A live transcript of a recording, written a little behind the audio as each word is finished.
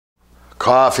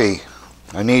Coffee.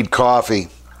 I need coffee.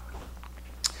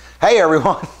 Hey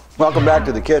everyone, welcome back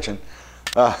to the kitchen.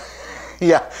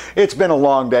 Yeah, it's been a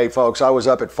long day, folks. I was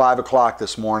up at 5 o'clock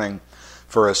this morning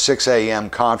for a 6 a.m.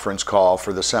 conference call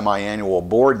for the semi-annual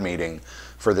board meeting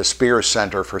for the Spears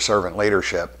Center for Servant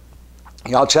Leadership.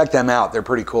 Y'all check them out. They're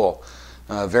pretty cool.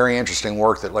 Very interesting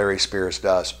work that Larry Spears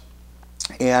does.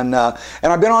 And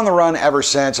I've been on the run ever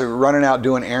since, running out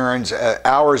doing errands,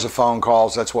 hours of phone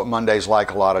calls. That's what Monday's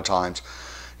like a lot of times.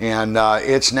 And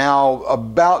it's now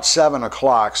about 7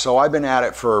 o'clock, so I've been at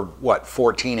it for, what,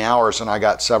 14 hours, and I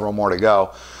got several more to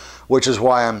go, which is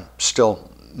why I'm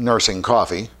still nursing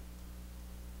coffee.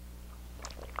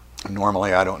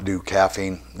 Normally I don't do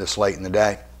caffeine this late in the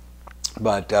day.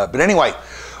 But anyway,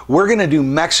 we're going to do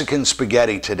Mexican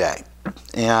spaghetti today.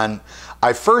 And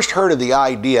I first heard of the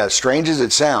idea, strange as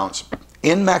it sounds,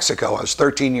 in Mexico. I was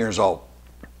 13 years old.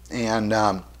 And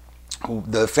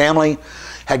the family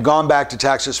had gone back to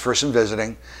Texas for some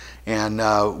visiting. And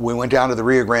we went down to the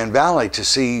Rio Grande Valley to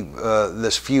see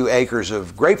this few acres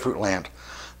of grapefruit land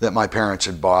that my parents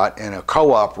had bought. And a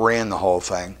co-op ran the whole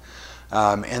thing.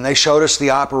 And they showed us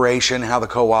the operation, how the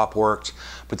co-op worked.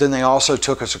 But then they also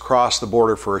took us across the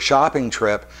border for a shopping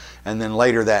trip. And then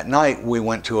later that night, we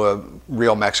went to a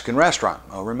real Mexican restaurant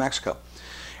over in Mexico.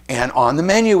 And on the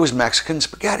menu was Mexican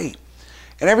spaghetti.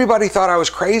 And everybody thought I was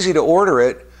crazy to order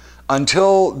it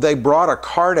until they brought a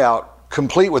cart out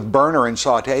complete with burner and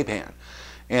saute pan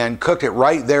and cooked it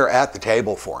right there at the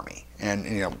table for me. And,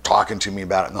 you know, talking to me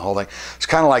about it and the whole thing. It's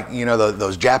kind of like, you know,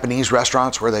 those Japanese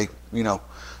restaurants where they, you know,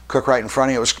 cook right in front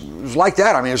of you. It was like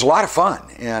that. I mean, it was a lot of fun.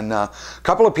 And a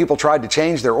couple of people tried to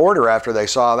change their order after they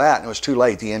saw that, and it was too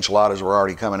late. The enchiladas were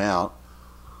already coming out.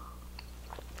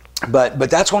 But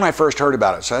that's when I first heard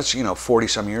about it. So that's, you know, 40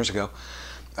 some years ago.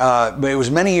 But it was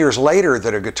many years later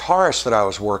that a guitarist that I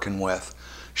was working with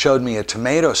showed me a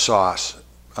tomato sauce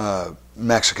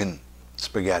Mexican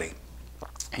spaghetti.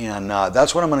 And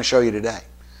that's what I'm going to show you today.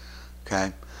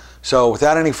 Okay. So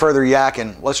without any further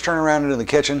yakking, let's turn around into the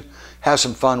kitchen, have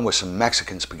some fun with some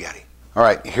Mexican spaghetti. All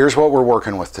right, here's what we're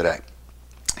working with today.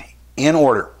 In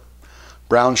order: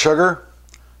 brown sugar,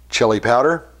 chili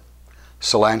powder,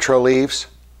 cilantro leaves,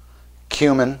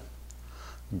 cumin,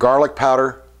 garlic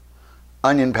powder,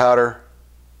 onion powder.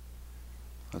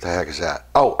 What the heck is that?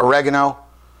 Oh, oregano,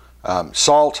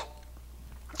 salt.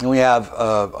 And we have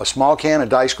a small can of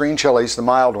diced green chilies, the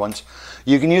mild ones.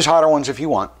 You can use hotter ones if you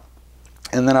want.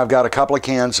 And then I've got a couple of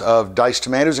cans of diced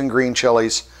tomatoes and green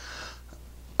chilies,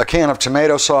 a can of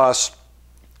tomato sauce,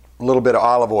 a little bit of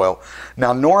olive oil.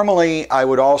 Now, normally I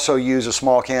would also use a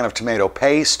small can of tomato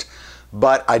paste,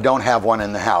 but I don't have one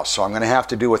in the house, so I'm going to have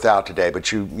to do without today.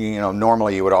 But you know,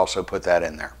 normally you would also put that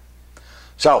in there.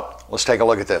 So let's take a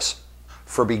look at this.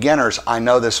 For beginners, I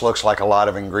know this looks like a lot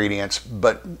of ingredients,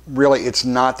 but really it's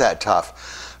not that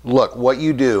tough. Look, what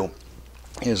you do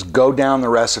is go down the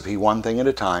recipe one thing at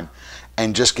a time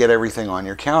and just get everything on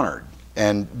your counter.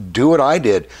 And do what I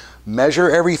did. Measure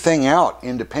everything out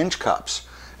into pinch cups.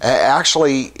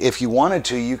 Actually, if you wanted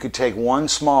to, you could take one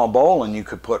small bowl and you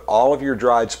could put all of your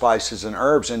dried spices and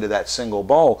herbs into that single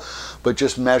bowl, but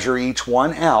just measure each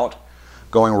one out,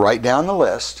 going right down the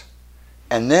list.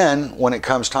 And then when it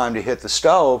comes time to hit the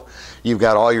stove, you've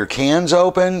got all your cans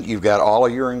open, you've got all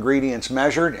of your ingredients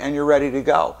measured, and you're ready to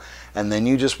go. And then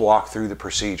you just walk through the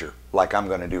procedure like I'm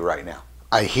going to do right now.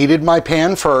 I heated my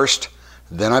pan first,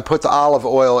 then I put the olive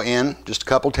oil in, just a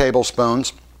couple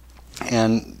tablespoons,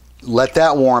 and let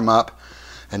that warm up.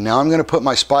 And now I'm going to put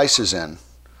my spices in,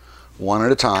 one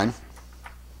at a time.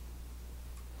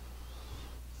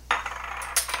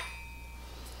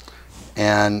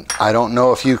 And I don't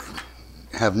know if you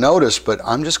have noticed, but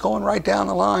I'm just going right down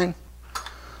the line,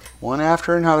 one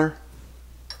after another.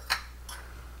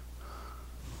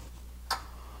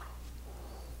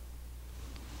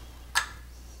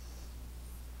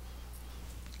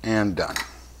 And done.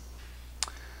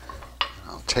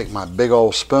 I'll take my big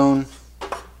old spoon.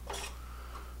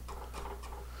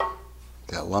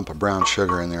 That lump of brown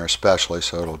sugar in there especially,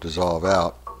 so it'll dissolve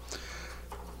out.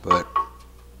 But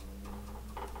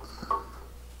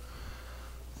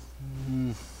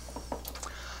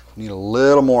need a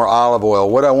little more olive oil.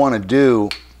 What I want to do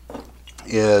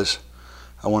is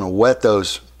I want to wet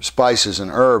those spices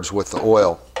and herbs with the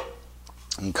oil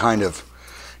and kind of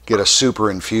get a super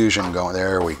infusion going.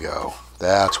 There we go.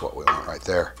 That's what we want right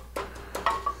there.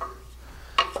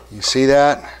 You see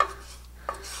that?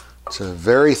 It's a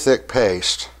very thick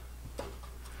paste.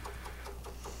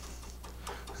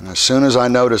 And as soon as I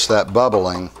notice that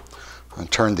bubbling, I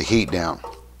turn the heat down,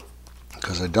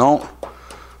 because I don't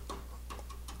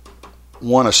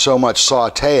want to so much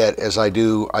saute it as I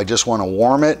do. I just want to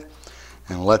warm it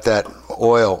and let that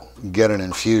oil get an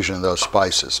infusion of those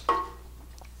spices.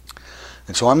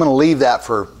 And so I'm going to leave that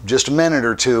for just a minute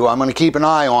or two. I'm going to keep an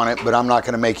eye on it, but I'm not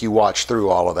going to make you watch through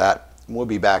all of that. We'll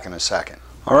be back in a second.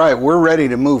 All right, we're ready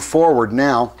to move forward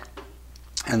now.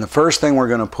 And the first thing we're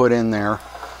going to put in there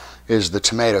is the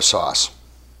tomato sauce.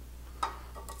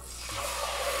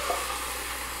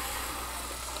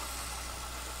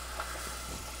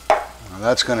 Now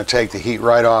that's going to take the heat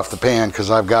right off the pan because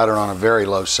I've got it on a very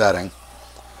low setting.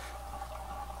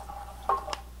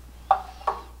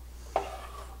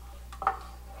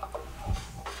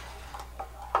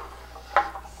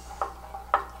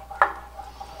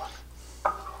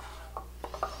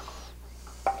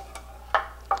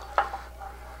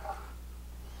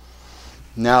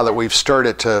 Now that we've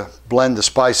started to blend the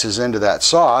spices into that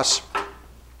sauce,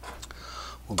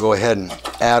 we'll go ahead and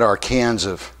add our cans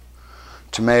of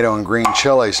tomato and green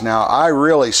chilies. Now, I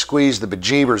really squeezed the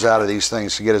bejeebers out of these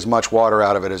things to get as much water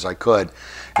out of it as I could,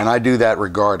 and I do that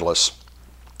regardless.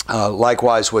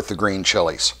 Likewise with the green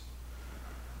chilies.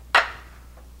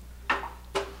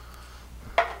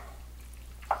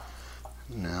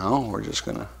 Now, we're just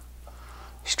going to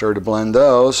stir to blend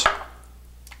those.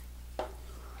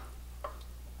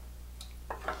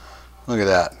 Look at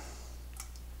that.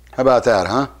 How about that,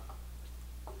 huh?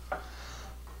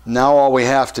 Now all we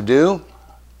have to do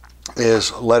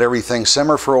is let everything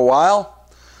simmer for a while,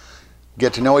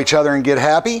 get to know each other and get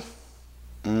happy.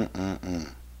 It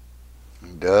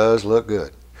does look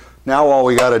good. Now all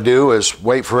we got to do is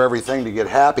wait for everything to get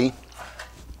happy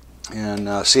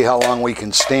and see how long we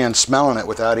can stand smelling it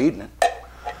without eating it.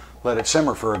 Let it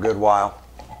simmer for a good while.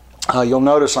 You'll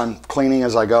notice I'm cleaning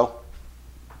as I go.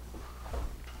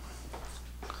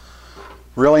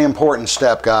 Really important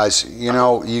step, guys. You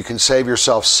know, you can save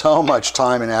yourself so much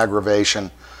time and aggravation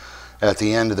at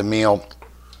the end of the meal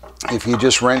if you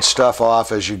just rinse stuff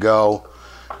off as you go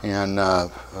and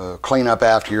clean up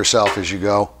after yourself as you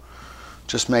go.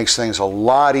 Just makes things a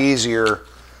lot easier.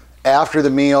 After the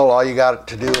meal, all you got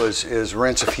to do is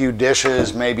rinse a few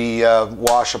dishes, maybe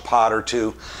wash a pot or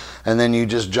two, and then you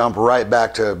just jump right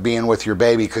back to being with your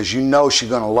baby because you know she's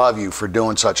going to love you for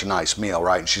doing such a nice meal,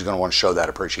 right? And she's going to want to show that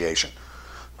appreciation.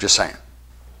 Just saying.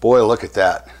 Boy, look at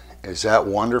that. Is that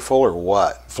wonderful or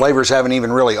what? Flavors haven't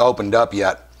even really opened up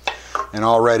yet, and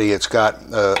already it's got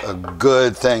a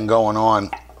good thing going on.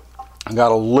 I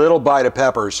got a little bite of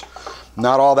peppers,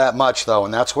 not all that much though,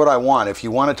 and that's what I want. If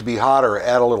you want it to be hotter,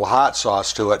 add a little hot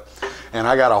sauce to it, and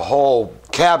I got a whole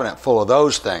cabinet full of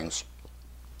those things.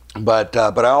 But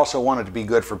I also want it to be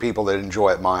good for people that enjoy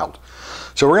it mild.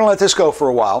 So we're going to let this go for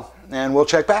a while, and we'll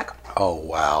check back. Oh,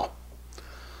 wow.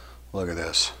 Look at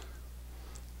this.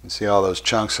 You see all those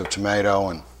chunks of tomato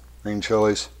and green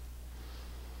chilies?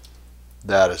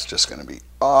 That is just going to be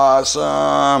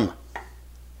awesome.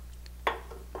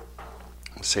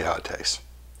 Let's see how it tastes.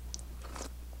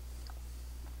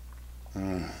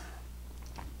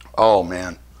 Oh,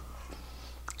 man.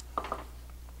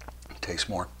 Taste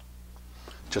more,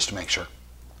 just to make sure.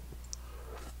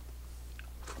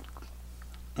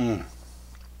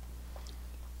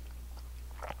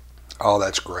 Oh,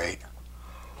 that's great.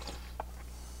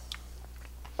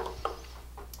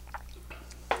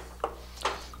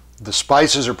 The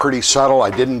spices are pretty subtle.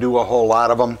 I didn't do a whole lot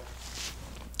of them,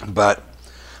 but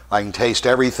I can taste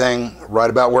everything right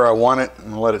about where I want it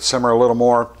and let it simmer a little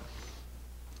more.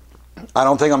 I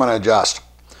don't think I'm going to adjust.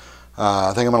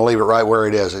 I think I'm going to leave it right where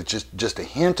it is. It's just a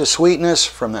hint of sweetness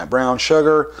from that brown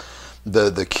sugar,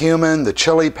 the cumin, the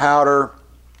chili powder.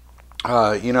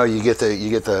 You know, you get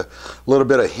the little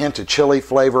bit of hint of chili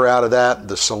flavor out of that.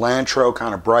 The cilantro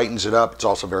kind of brightens it up. It's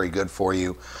also very good for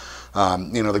you.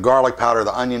 You know, the garlic powder,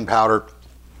 the onion powder.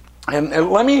 And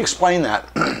let me explain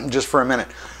that just for a minute.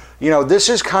 You know, this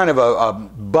is kind of a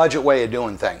budget way of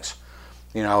doing things.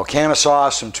 You know, a can of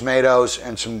sauce, some tomatoes,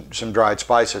 and some dried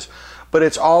spices. But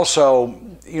it's also,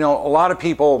 you know, a lot of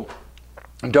people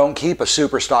don't keep a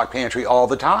super stock pantry all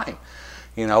the time.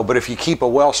 You know, but if you keep a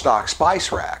well-stocked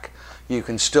spice rack, you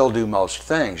can still do most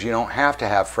things. You don't have to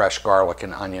have fresh garlic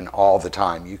and onion all the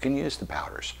time. You can use the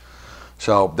powders.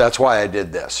 So that's why I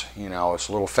did this. You know, it's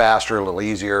a little faster, a little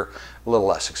easier, a little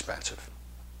less expensive.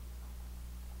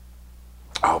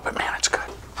 Oh, but man, it's good.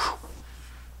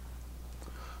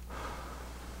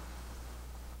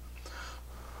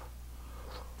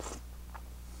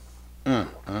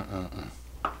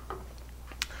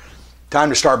 Time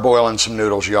to start boiling some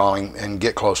noodles, y'all, and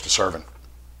get close to serving.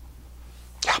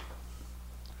 Yeah.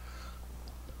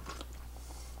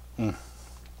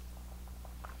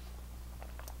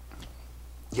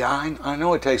 Yeah, I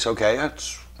know it tastes okay.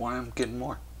 That's why I'm getting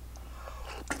more.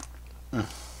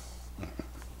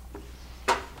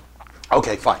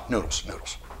 Okay, fine. Noodles,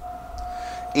 noodles.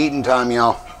 Eating time,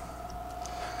 y'all.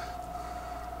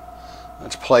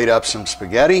 Let's plate up some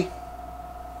spaghetti.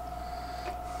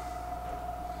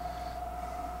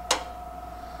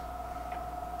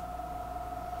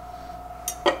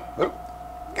 Oop,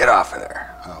 get off of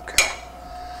there. Okay.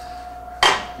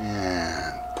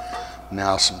 And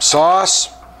now some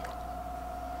sauce.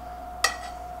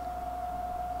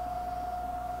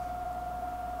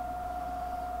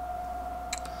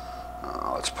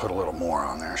 Let's put a little more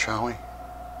on there, shall we?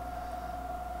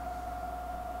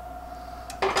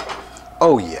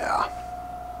 Oh yeah.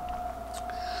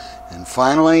 And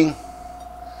finally,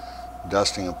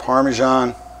 dusting of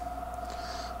Parmesan.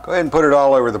 Go ahead and put it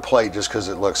all over the plate just because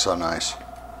it looks so nice.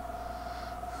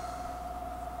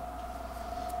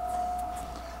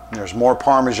 And there's more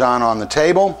Parmesan on the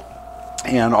table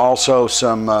and also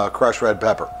some crushed red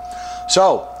pepper.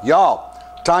 So, y'all,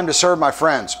 time to serve my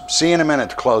friends. See you in a minute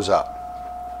to close up.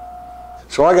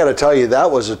 So I got to tell you, that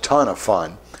was a ton of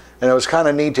fun. And it was kind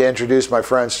of neat to introduce my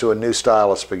friends to a new style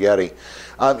of spaghetti.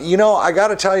 You know, I got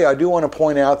to tell you, I do want to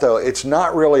point out, though, it's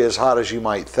not really as hot as you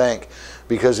might think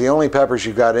because the only peppers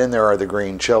you've got in there are the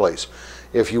green chilies.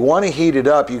 If you want to heat it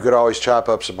up, you could always chop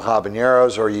up some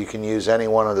habaneros, or you can use any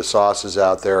one of the sauces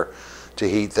out there to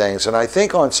heat things. And I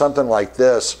think on something like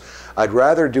this, I'd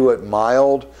rather do it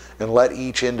mild and let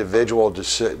each individual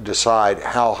decide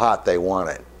how hot they want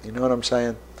it. You know what I'm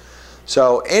saying?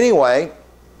 So anyway,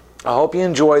 I hope you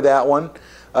enjoy that one.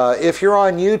 If you're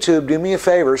on YouTube, do me a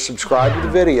favor, subscribe to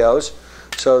the videos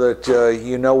so that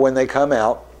you know when they come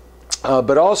out.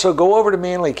 But also go over to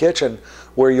Manly Kitchen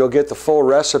where you'll get the full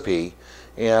recipe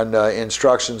and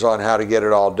instructions on how to get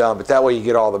it all done. But that way you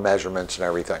get all the measurements and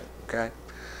everything, okay?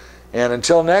 And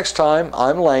until next time,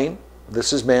 I'm Lane.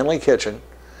 This is Manly Kitchen.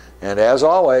 And as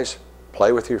always,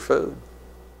 play with your food.